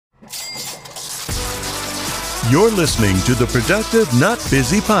You're listening to the Productive Not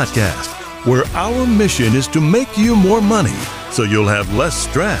Busy podcast, where our mission is to make you more money so you'll have less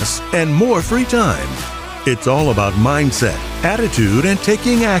stress and more free time. It's all about mindset, attitude, and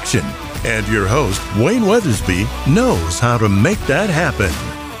taking action. And your host, Wayne Weathersby, knows how to make that happen.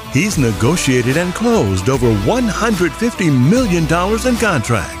 He's negotiated and closed over $150 million in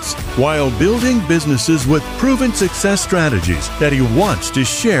contracts while building businesses with proven success strategies that he wants to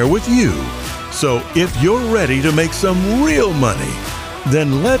share with you. So if you're ready to make some real money,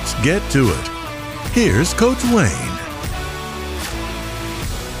 then let's get to it. Here's Coach Wayne.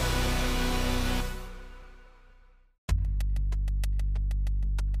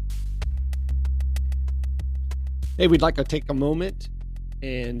 Hey, we'd like to take a moment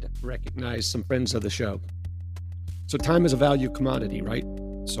and recognize some friends of the show. So time is a value commodity, right?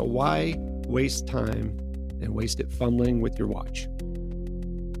 So why waste time and waste it fumbling with your watch?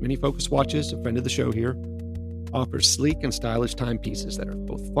 Mini Focus Watches, a friend of the show here, offers sleek and stylish timepieces that are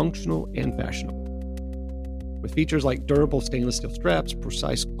both functional and fashionable. With features like durable stainless steel straps,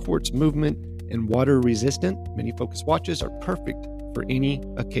 precise quartz movement, and water-resistant, Mini Focus Watches are perfect for any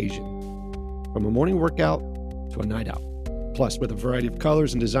occasion, from a morning workout to a night out. Plus, with a variety of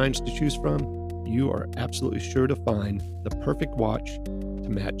colors and designs to choose from, you are absolutely sure to find the perfect watch to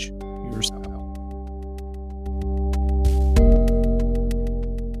match your style.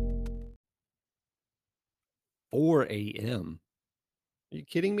 "4 a.m. Are you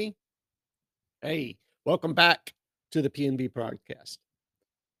kidding me? Hey, welcome back to the PNB podcast.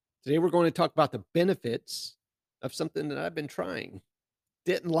 Today we're going to talk about the benefits of something that I've been trying.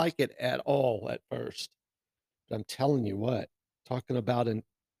 Didn't like it at all at first. But I'm telling you what, talking about an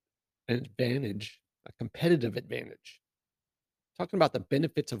advantage, a competitive advantage. Talking about the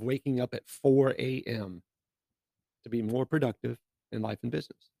benefits of waking up at 4 a.m. to be more productive in life and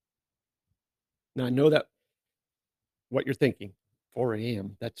business. Now, I know that what you're thinking, 4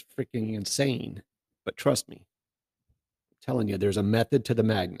 a.m., that's freaking insane. But trust me, I'm telling you, there's a method to the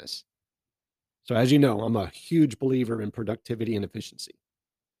madness. So as you know, I'm a huge believer in productivity and efficiency.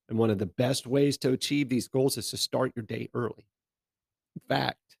 And one of the best ways to achieve these goals is to start your day early. In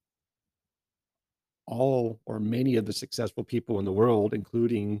fact, all or many of the successful people in the world,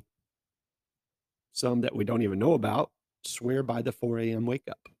 including some that we don't even know about, swear by the 4 a.m. wake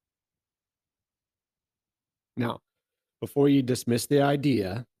up. Now, before you dismiss the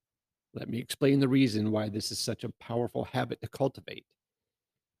idea, let me explain the reason why this is such a powerful habit to cultivate.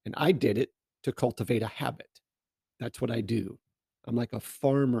 And I did it to cultivate a habit. That's what I do. I'm like a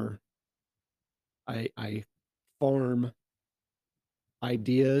farmer. I farm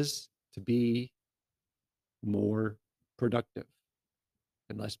ideas to be more productive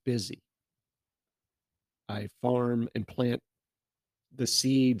and less busy. I farm and plant the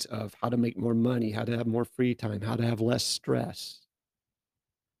seeds of how to make more money, how to have more free time, how to have less stress.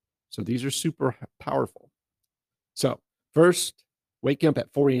 So these are super powerful. So first, waking up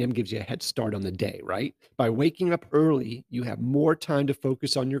at 4 a.m. gives you a head start on the day, right? By waking up early, you have more time to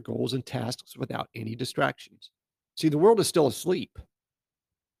focus on your goals and tasks without any distractions. See, the world is still asleep,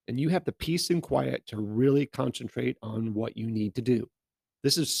 and you have the peace and quiet to really concentrate on what you need to do.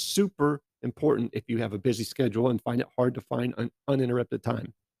 This is super important if you have a busy schedule and find it hard to find uninterrupted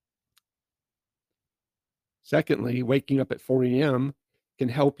time. Secondly, waking up at 4 a.m. can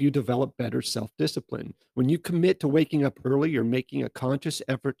help you develop better self-discipline. When you commit to waking up early, you're making a conscious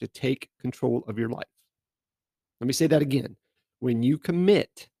effort to take control of your life. Let me say that again. When you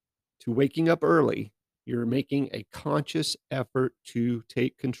commit to waking up early, you're making a conscious effort to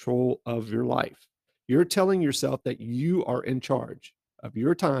take control of your life. You're telling yourself that you are in charge of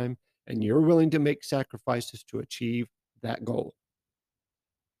your time and you're willing to make sacrifices to achieve that goal.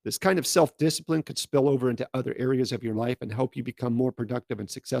 This kind of self-discipline could spill over into other areas of your life and help you become more productive and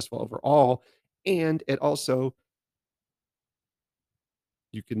successful overall. And it also,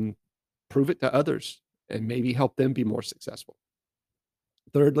 you can prove it to others and maybe help them be more successful.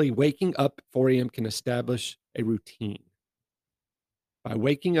 Thirdly, waking up at 4 a.m. can establish a routine. By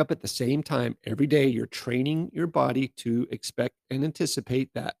waking up at the same time every day, you're training your body to expect and anticipate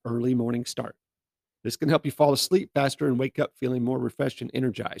that early morning start. This can help you fall asleep faster and wake up feeling more refreshed and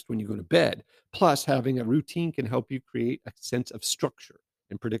energized when you go to bed. Plus, having a routine can help you create a sense of structure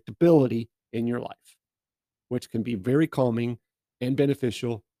and predictability in your life, which can be very calming and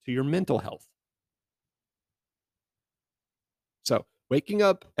beneficial to your mental health. So, waking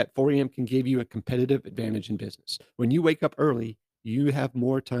up at 4 a.m. can give you a competitive advantage in business. When you wake up early, you have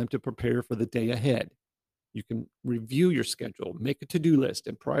more time to prepare for the day ahead. You can review your schedule, make a to-do list,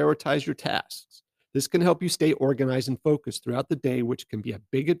 and prioritize your tasks. This can help you stay organized and focused throughout the day, which can be a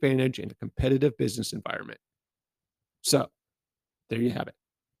big advantage in a competitive business environment. So there you have it.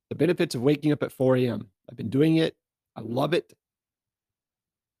 The benefits of waking up at 4 a.m. I've been doing it. I love it.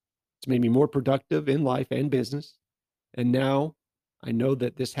 It's made me more productive in life and business. And now I know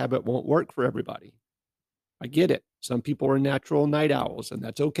that this habit won't work for everybody. I get it. Some people are natural night owls, and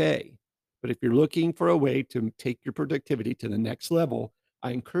that's okay. But if you're looking for a way to take your productivity to the next level,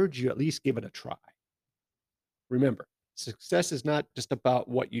 I encourage you at least give it a try. Remember, success is not just about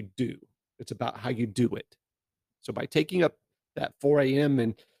what you do. It's about how you do it. So by taking up that 4 a.m.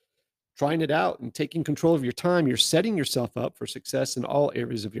 and trying it out and taking control of your time, you're setting yourself up for success in all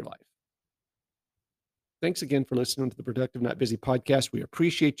areas of your life. Thanks again for listening to the Productive Not Busy podcast. We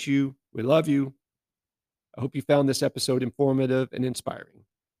appreciate you. We love you. I hope you found this episode informative and inspiring.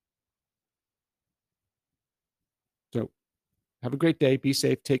 So have a great day. Be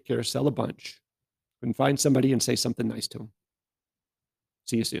safe. Take care. Sell a bunch. And find somebody and say something nice to them.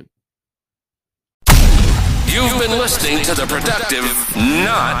 See you soon. You've been listening to the Productive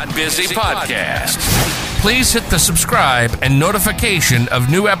Not Busy podcast. Please hit the subscribe and notification of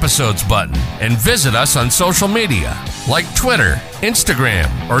new episodes button and visit us on social media like Twitter, Instagram,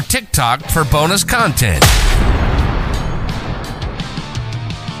 or TikTok for bonus content.